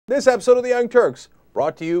This episode of the Young Turks,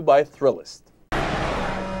 brought to you by Thrillist.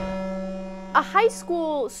 A high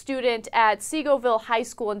school student at Seagoville High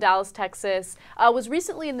School in Dallas, Texas, was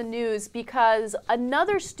recently in the news because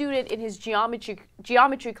another student in his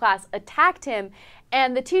geometry class attacked him,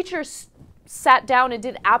 and the teacher sat down and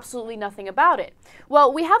did absolutely nothing about it.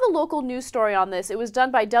 Well, we have a local news story on this. It was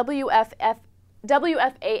done by WFAA.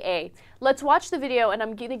 Let's watch the video, and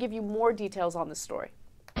I'm going to give you more details on this story.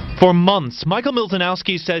 For months, Michael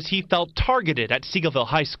Milczanowski says he felt targeted at Seagoville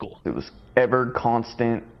High School. It was ever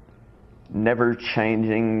constant, never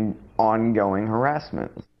changing, ongoing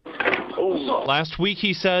harassment. Last week,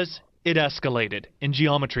 he says, it escalated in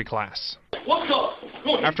geometry class.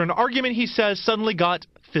 After an argument, he says, suddenly got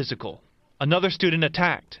physical. Another student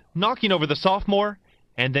attacked, knocking over the sophomore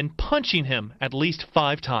and then punching him at least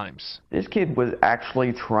 5 times. This kid was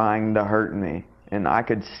actually trying to hurt me, and I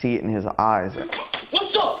could see it in his eyes.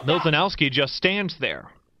 Milczanowski just stands there.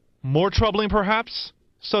 More troubling, perhaps?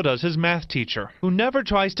 So does his math teacher, who never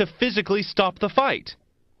tries to physically stop the fight.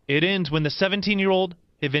 It ends when the 17-year-old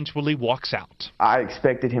eventually walks out. I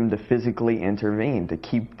expected him to physically intervene to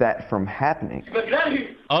keep that from happening.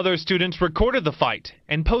 Other students recorded the fight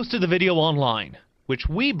and posted the video online, which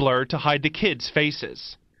we blurred to hide the kids'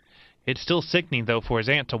 faces. It's still sickening, though, for his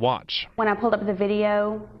aunt to watch. When I pulled up the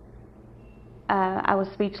video, I was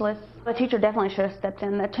speechless. The teacher definitely should have stepped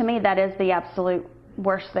in. To me, that is the absolute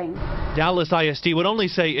worst thing. Dallas ISD would only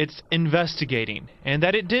say it's investigating and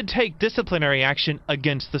that it did take disciplinary action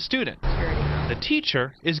against the student. The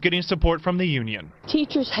teacher is getting support from the union.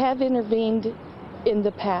 Teachers have intervened in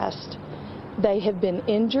the past. They have been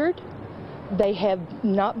injured. They have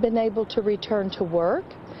not been able to return to work.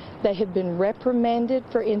 They have been reprimanded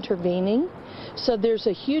for intervening. So there's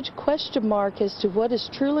a huge question mark as to what is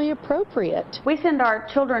truly appropriate. We send our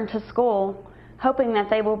children to school hoping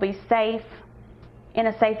that they will be safe, in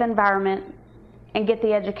a safe environment, and get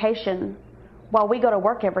the education while we go to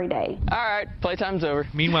work every day. All right, playtime's over.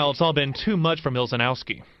 Meanwhile, it's all been too much for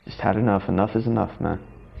Milczanowski. Just had enough. Enough is enough, man.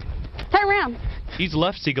 Turn around. He's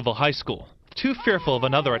left Seagoville High School, too fearful of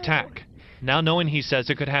another attack, now knowing he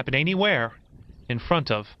says it could happen anywhere, in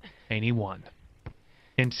front of anyone.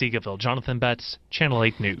 In Seagoville, Jonathan Betts, Channel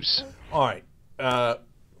 8 News. All right.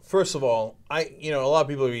 First of all, a lot of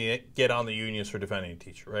people get on the unions for defending a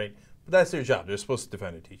teacher, right? But that's their job. They're supposed to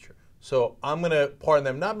defend a teacher. So I'm going to pardon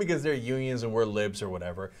them, not because they're unions and we're libs or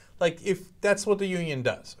whatever. Like, if that's what the union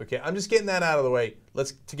does, okay? I'm just getting that out of the way.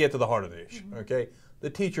 To get to the heart of the issue, okay? The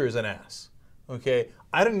teacher is an ass, okay?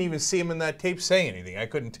 I didn't even see him in that tape saying anything. I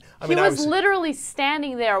couldn't. He was literally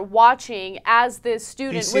standing there watching as this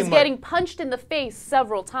student was getting punched in the face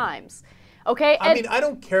several times. Okay? I mean, I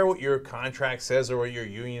don't care what your contract says or what your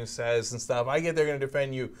union says and stuff. I get they're going to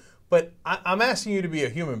defend you. But I'm asking you to be a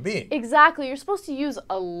human being. Exactly. You're supposed to use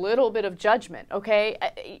a little bit of judgment,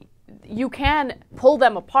 okay? You can pull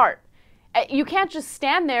them apart. You can't just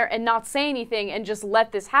stand there and not say anything and just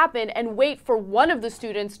let this happen and wait for one of the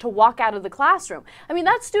students to walk out of the classroom. I mean,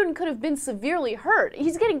 that student could have been severely hurt.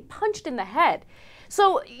 He's getting punched in the head.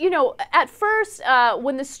 So, at first,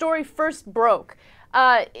 when the story first broke,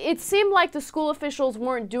 it seemed like the school officials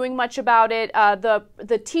weren't doing much about it.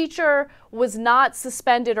 The teacher was not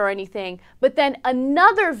suspended or anything, but then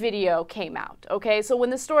another video came out, okay? So when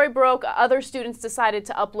the story broke, other students decided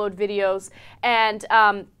to upload videos, and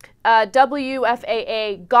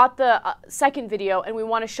WFAA got the second video, and we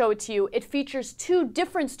want to show it to you. It features 2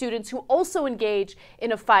 different students who also engage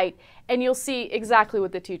in a fight, and you'll see exactly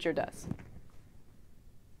what the teacher does.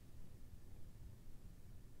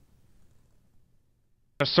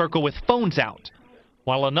 A circle with phones out,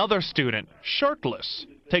 while another student, shirtless,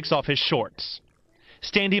 takes off his shorts.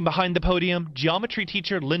 Standing behind the podium, geometry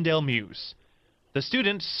teacher Lindale Muse. The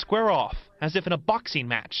students square off, as if in a boxing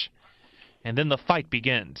match, and then the fight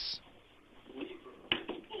begins.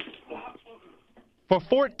 For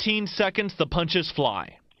 14 seconds, the punches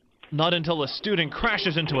fly. Not until a student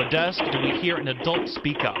crashes into a desk do we hear an adult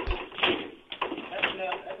speak up.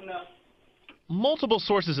 Multiple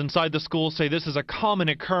sources inside the school say this is a common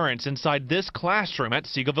occurrence inside this classroom at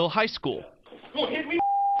Seagoville High School.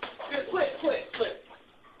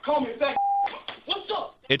 Call me back. What's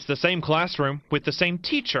up? It's the same classroom with the same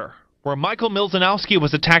teacher where Michael Milczanowski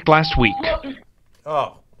was attacked last week.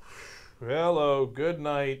 Oh, hello, good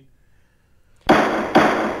night.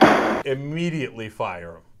 Immediately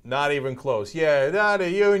fire him. Not even close. Yeah, not a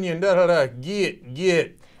union,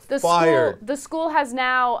 get. The school has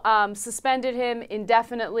now suspended him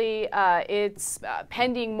indefinitely. It's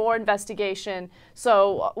pending more investigation,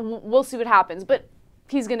 so we'll see what happens. But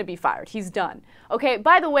he's going to be fired. He's done. Okay,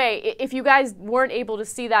 by the way, if you guys weren't able to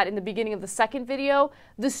see that in the beginning of the second video,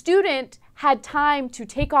 the student had time to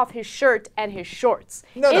take off his shirt and his shorts,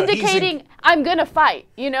 indicating, I'm going to fight,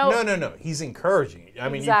 you know? No. He's encouraging it. I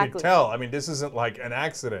mean, you could tell. I mean, this isn't like an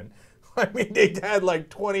accident. I mean, they had like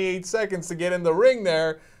 28 seconds to get in the ring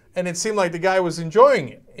there, and it seemed like the guy was enjoying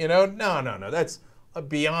it. You know? No. That's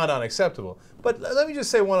beyond unacceptable. But let me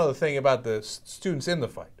just say one other thing about the students in the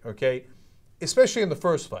fight, okay? Especially in the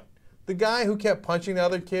first fight. The guy who kept punching the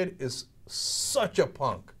other kid is such a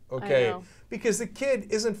punk, okay? Because the kid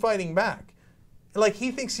isn't fighting back. Like,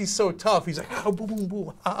 he thinks he's so tough. He's like, oh, boom, boom,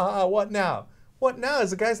 boom, what now? What now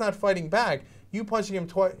is the guy's not fighting back. You punching him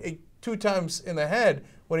 2 times in the head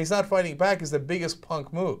when he's not fighting back is the biggest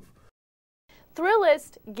punk move.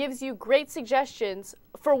 Thrillist gives you great suggestions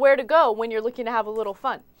for where to go when you're looking to have a little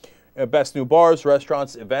fun. Best new bars,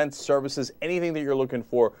 restaurants, events, services, anything that you're looking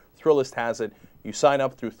for, Thrillist has it. You sign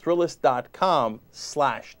up through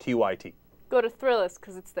Thrillist.com/TYT. Go to Thrillist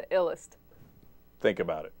because it's the illest. Think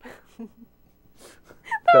about it.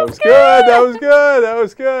 That was good. That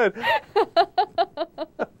was good.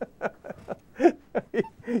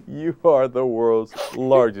 You are the world's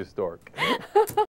largest dork.